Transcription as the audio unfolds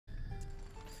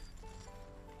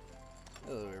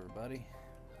everybody.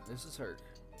 This is Herc.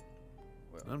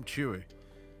 Well, I'm Chewie.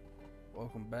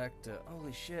 welcome back to...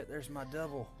 Holy shit, there's my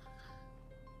double.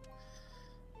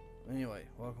 Anyway,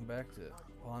 welcome back to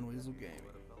Pond Weasel Gaming.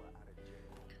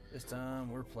 This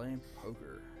time we're playing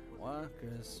poker. Why?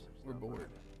 Because we're bored.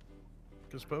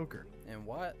 Just poker. And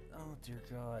what? Oh dear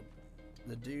God.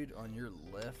 The dude on your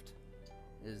left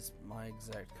is my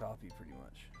exact copy pretty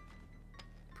much.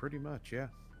 Pretty much, yeah.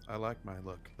 I like my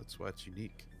look. That's why it's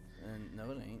unique. And no,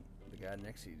 it ain't. The guy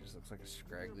next to you just looks like a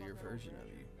scragglier version of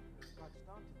you.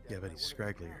 Yeah, but he's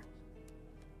scragglier.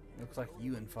 Looks like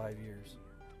you in 5 years.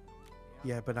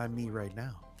 Yeah, but I'm me right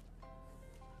now.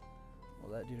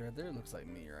 Well, that dude right there looks like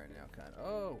me right now, kind of.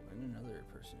 Oh, and another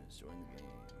person has joined the game.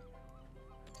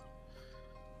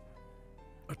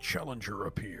 A challenger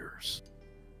appears.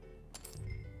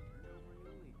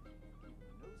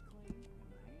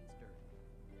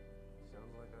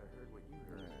 Sounds like I heard what you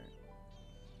heard. Alright.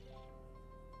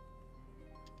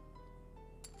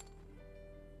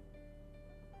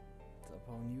 It's up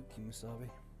on you, Kimasabi.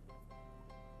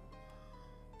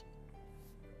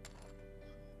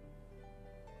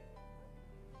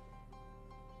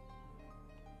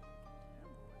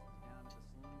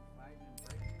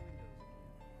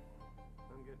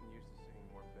 I'm getting used to seeing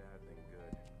more bad than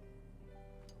good.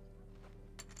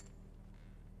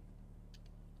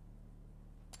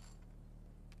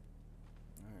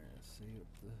 Alright, let's see what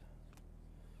the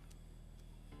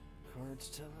cards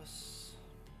tell us.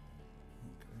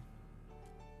 Okay.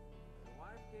 My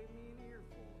wife gave me an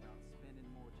earful about spending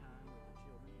more time with the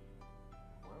children.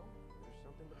 Well, there's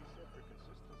something to be said for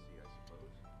consistency, I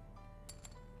suppose.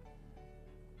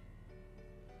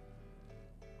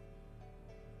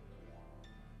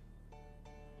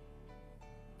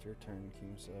 It's your turn,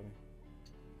 Kimasabi.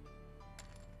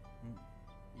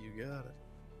 You got it.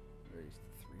 Raised to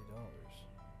 $3.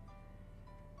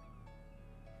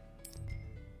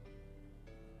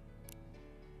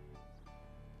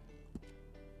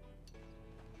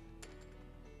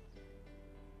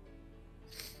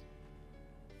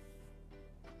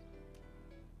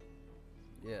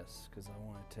 Yes, because I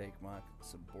want to take my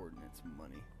subordinates'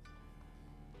 money.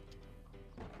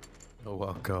 Oh,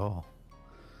 I'll call.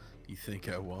 You think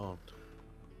I won't?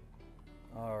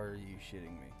 Are you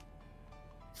shitting me?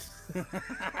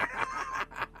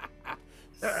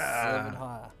 7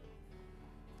 high.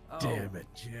 Oh. Damn it,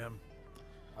 Jim.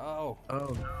 Oh,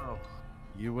 Oh, no.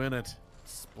 You win it.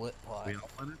 split pot. We all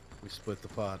win it? We split the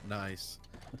pot. Nice.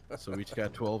 So we each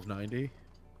got $12.90.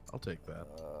 I'll take that.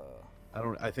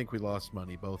 I think we lost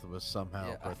money, both of us, somehow,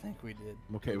 Yeah, I but think we did.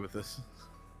 I'm okay with this.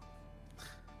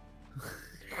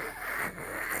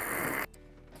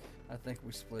 I think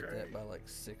we split that by like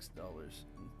 $6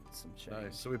 and some change.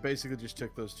 Nice. So we basically just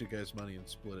took those two guys' money and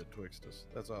split it twixt us.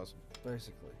 That's awesome.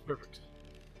 Basically. Perfect.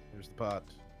 Here's the pot.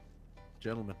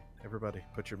 Gentlemen, everybody,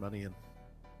 put your money in.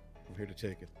 I'm here to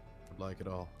take it. I'd like it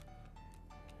all.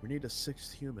 We need a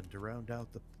 6th human to round out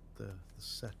the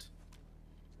set.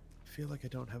 I feel like I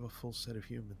don't have a full set of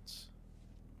humans.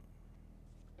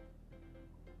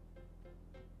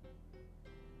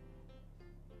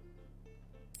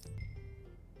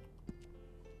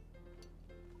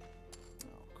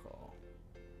 I'll call.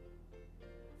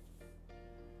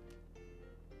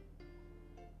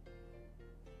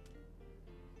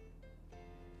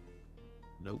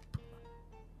 Nope.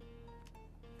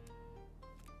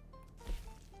 I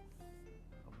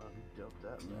don't know who dealt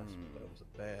that mess, but that was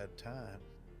a bad time.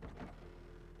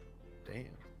 Damn.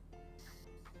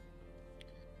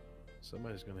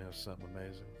 Somebody's gonna have something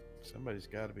amazing. Somebody's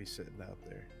got to be sitting out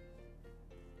there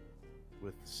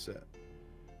with the set.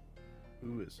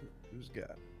 Who is it? Who's got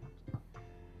it?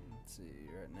 Let's see.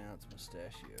 Right now it's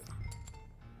Mustachio.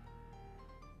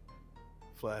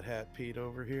 Flat Hat Pete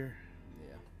over here.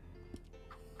 Yeah.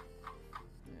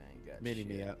 Yeah, I ain't got Mini shit.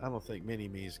 Me, I don't think Mini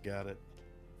Me's got it.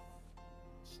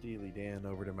 Steely Dan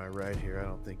over to my right here, I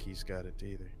don't think he's got it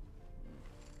either.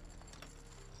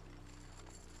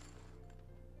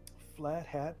 Flat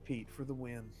Hat Pete for the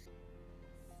win.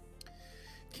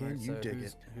 Can Alright, you so dig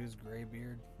who's, it? Who's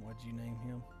Graybeard? What'd you name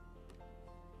him?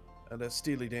 That's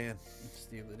Steely Dan.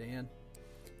 Steely Dan.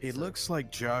 It So- looks like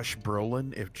Josh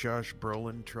Brolin if Josh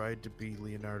Brolin tried to be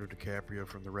Leonardo DiCaprio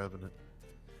from The Revenant.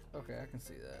 Okay, I can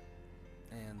see that.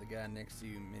 And the guy next to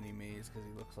you, Mini Me, is because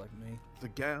he looks like me. The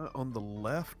guy on the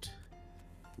left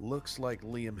looks like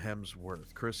Liam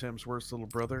Hemsworth, Chris Hemsworth's little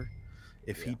brother,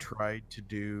 if he Yeah. tried to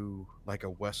do like a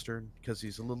Western, because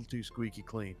he's a little too squeaky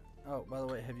clean. Oh, by the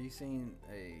way, have you seen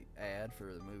a ad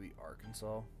for the movie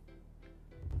Arkansas?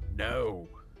 No.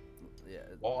 Yeah.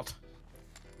 What?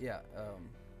 Yeah.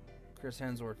 Chris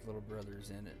Hemsworth's little brother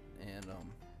is in it, and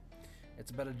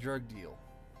it's about a drug deal.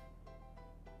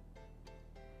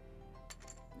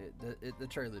 The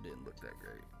trailer didn't look that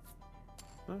great.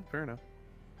 Oh, fair enough.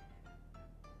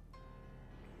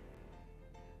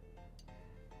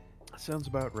 Sounds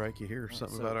about right. You hear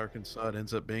something so- about Arkansas. It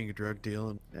ends up being a drug deal,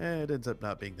 and it ends up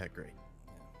not being that great.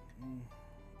 And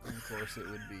of course, it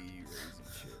would be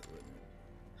raising shit, wouldn't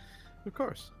it? Of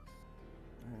course.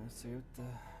 See what the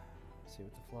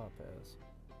flop has.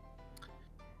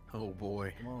 Oh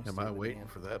boy, Come on, am I Steely waiting Dan.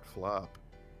 for that flop.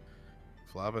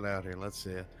 Flop it out here. Let's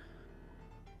see it.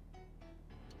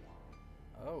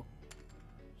 Oh,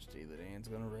 Steely Dan's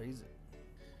gonna raise it.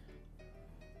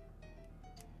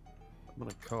 I'm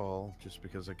gonna call just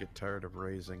because I get tired of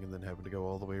raising and then having to go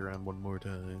all the way around one more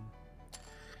time.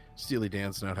 Steely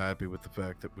Dan's not happy with the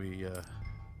fact that we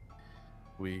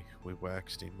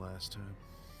waxed him last time.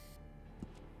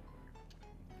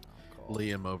 I'll call.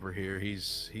 Liam over here,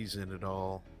 he's in it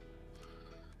all.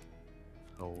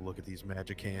 Oh, look at these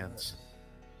magic hands.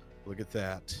 Look at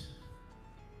that.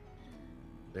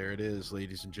 There it is,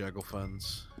 ladies and juggle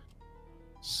funds.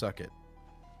 Suck it.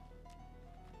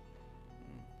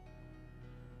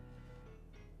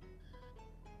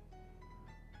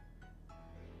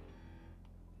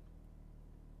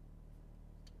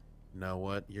 Now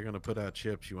what? You're gonna put out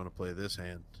chips. You want to play this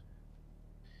hand?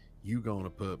 You gonna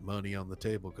put money on the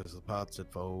table because the pot's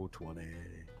at 420.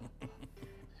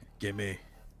 Gimme.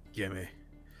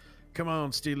 Come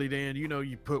on, Steely Dan. You know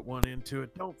you put one into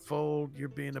it. Don't fold. You're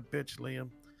being a bitch, Liam.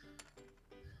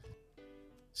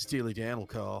 Steely Dan will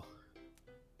call.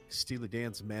 Steely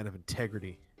Dan's a man of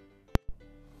integrity.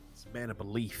 He's a man of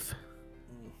belief.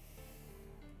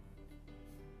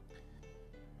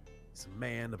 He's a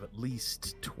man of at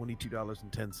least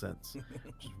 $22.10.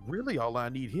 Which is really all I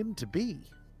need him to be.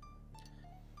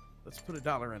 Let's put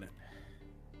 $1 in it.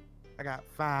 I got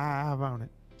 5 on it.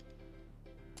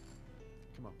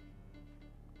 Come on.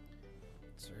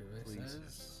 Survey Please.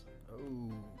 says.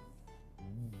 Oh.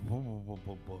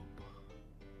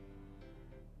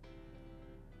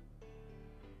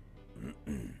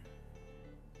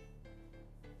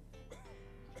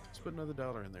 Let's put another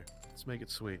 $1 in there. Let's make it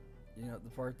sweet. You know the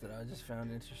part that I just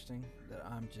found interesting that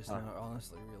I'm just Huh. now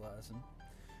honestly realizing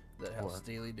that how What?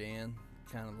 Steely Dan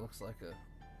kind of looks like a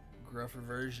gruffer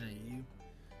version of you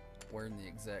wearing the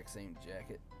exact same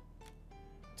jacket.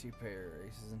 2 pair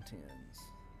aces and 10s.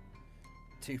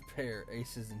 2 pair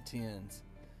aces and 10s.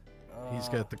 He's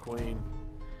Oh, got the queen.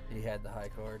 He had the high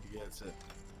card. He gets it.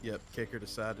 Yep, kicker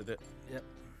decided it. Yep.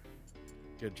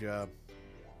 Good job.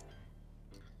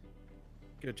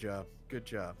 Good job. Good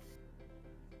job.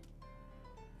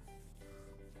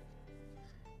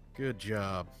 Good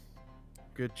job.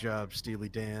 Good job, Steely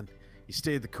Dan. You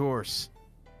stayed the course.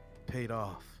 Paid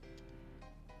off.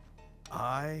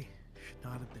 I should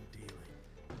not have been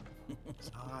dealing.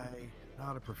 'Cause I'm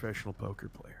not a professional poker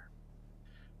player.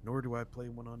 Nor do I play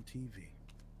one on TV.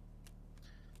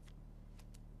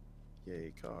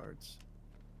 Yay, cards.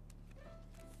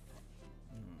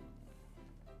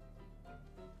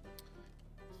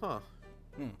 Huh.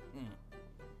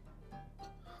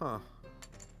 Huh.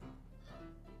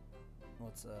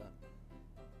 What's that?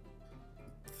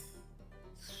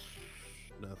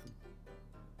 Nothing.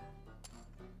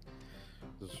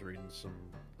 Just reading some.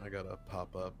 I got a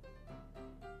pop up.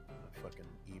 A fucking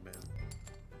email.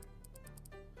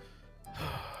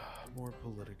 More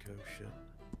Politico shit.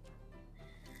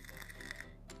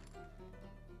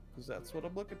 Because that's what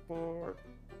I'm looking for.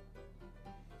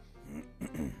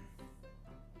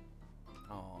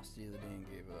 Oh, Steely Dan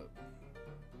gave up.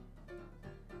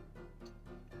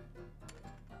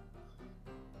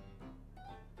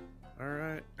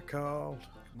 Alright, I called.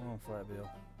 Come on, Flat Bill.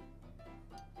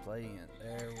 Play in.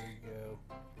 There we go.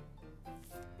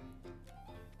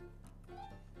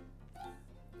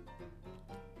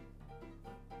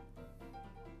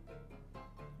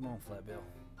 Come on, Flat Bill.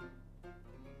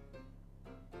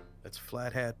 That's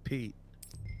Flat Hat Pete.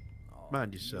 Oh,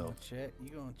 Mind you yourself. gonna check? You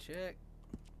gonna check?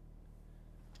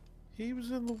 He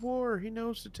was in the war. He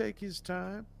knows to take his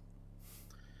time.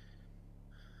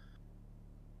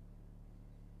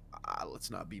 Let's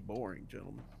not be boring,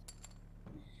 gentlemen.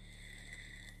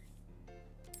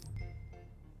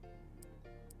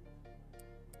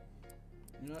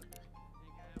 You know what?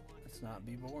 Let's not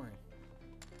be boring.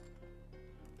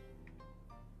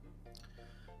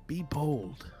 Be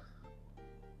bold.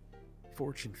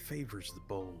 Fortune favors the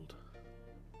bold.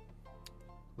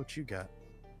 What you got?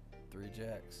 3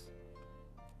 jacks.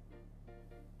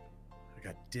 I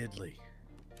got diddly.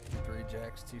 3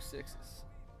 jacks, 2 sixes.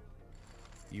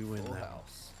 You win Full that.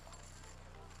 house.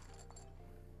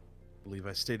 I believe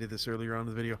I stated this earlier on in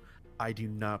the video. I do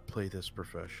not play this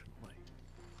professionally.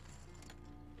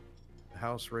 The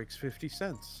house rakes 50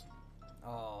 cents.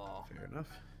 Oh. Fair enough.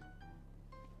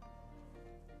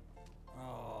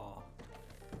 Oh.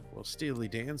 Well, Steely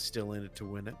Dan's still in it to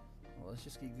win it. Well, let's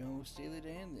just keep going with Steely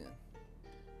Dan then.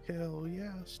 Hell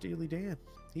yeah, Steely Dan.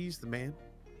 He's the man.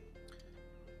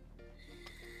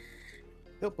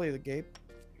 He'll play the game.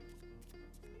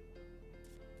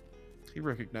 He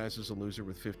recognizes a loser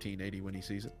with 1580 when he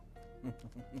sees it.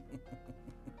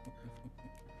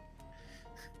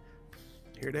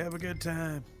 Here to have a good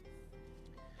time.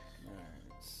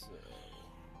 Alright, so.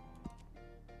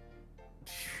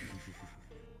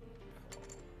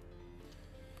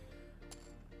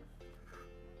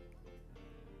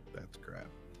 That's crap.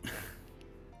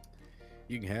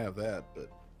 You can have that,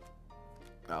 but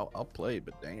I'll play.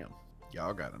 But damn,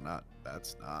 y'all gotta not.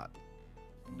 That's not.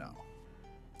 No.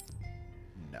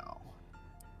 No.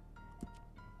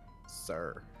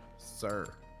 Sir.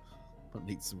 I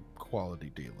need some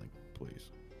quality dealing, please.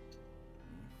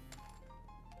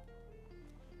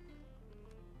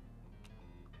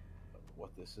 I don't know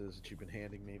what this is that you've been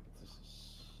handing me, but this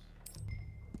is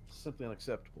simply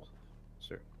unacceptable,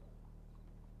 sir.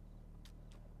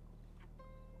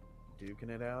 Duking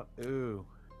it out. Ooh.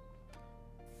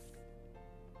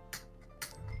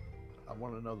 I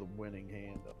want to know the winning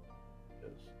hand,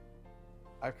 because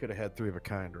I could have had three of a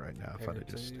kind right now if I'd have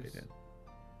just stayed in.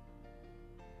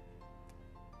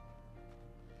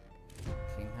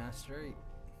 King high straight.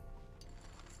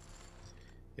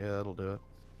 Yeah, that'll do it.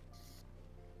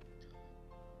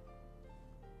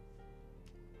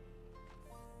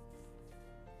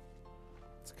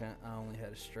 It's kind. I only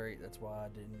had a straight. That's why I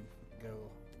didn't go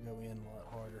in a lot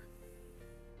harder.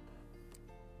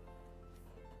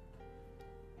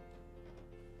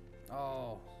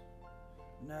 Oh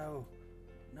no,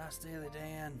 not Steely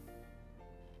Dan.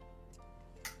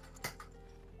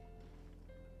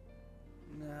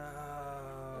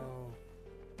 No.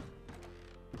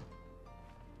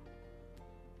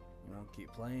 You want to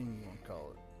keep playing? You want to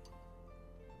call it?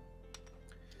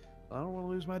 I don't want to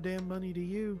lose my damn money to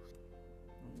you.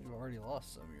 You already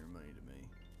lost some of your money to me.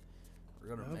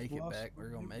 We're gonna I've make it lost back. We're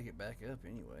gonna money. make it back up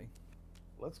anyway.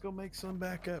 Let's go make some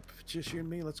back up. If it's just you and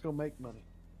me, let's go make money.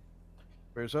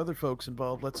 If there's other folks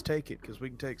involved, let's take it, because we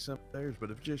can take some of theirs.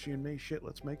 But if it's just you and me, shit,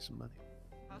 let's make some money.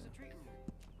 How's it treating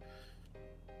you?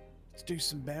 Let's do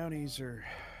some bounties, or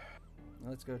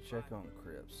Let's go check on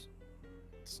Crips.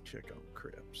 let's check on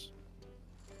Crips.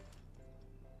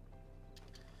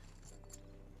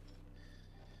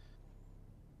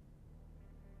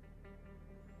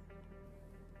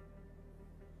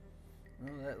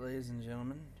 Well, that, ladies and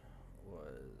gentlemen,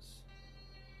 was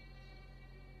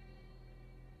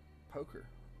poker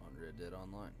on Red Dead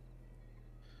Online.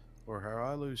 Or how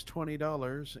I lose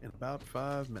 $20 in about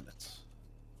 5 minutes.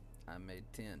 I made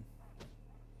 10.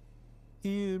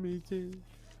 Yeah, me too.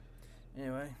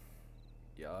 Anyway,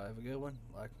 y'all have a good one.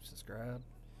 Like, subscribe.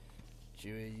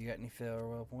 Chewie, you got any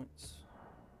farewell points?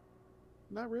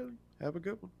 Not really. Have a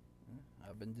good one.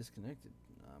 I've been disconnected.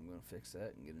 I'm gonna fix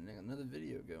that and get another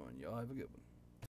video going. Y'all have a good one.